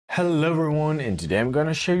Hello everyone, and today I'm going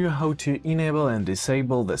to show you how to enable and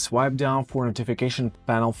disable the swipe down for notification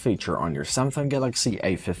panel feature on your Samsung Galaxy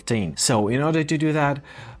A15. So in order to do that,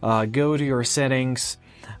 go to your settings,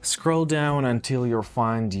 scroll down until you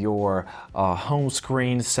find your home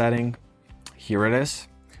screen setting. Here it is.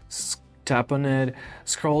 Tap on it,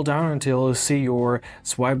 scroll down until you see your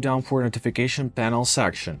swipe down for notification panel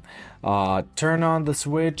section. Turn on the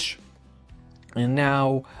switch, and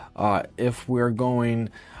now if we're going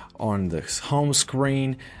on the home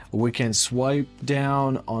screen, we can swipe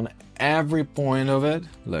down on every point of it,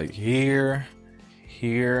 like here,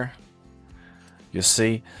 you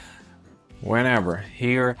see, whenever.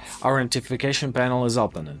 Here our notification panel is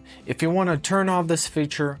open. If you want to turn off this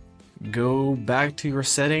feature, go back to your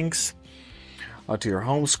settings, to your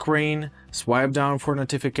home screen, swipe down for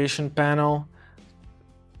notification panel,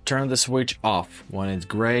 turn the switch off. When it's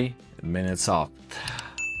gray, it means it's off.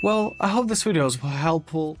 Well, I hope this video was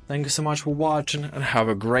helpful. Thank you so much for watching and have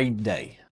a great day.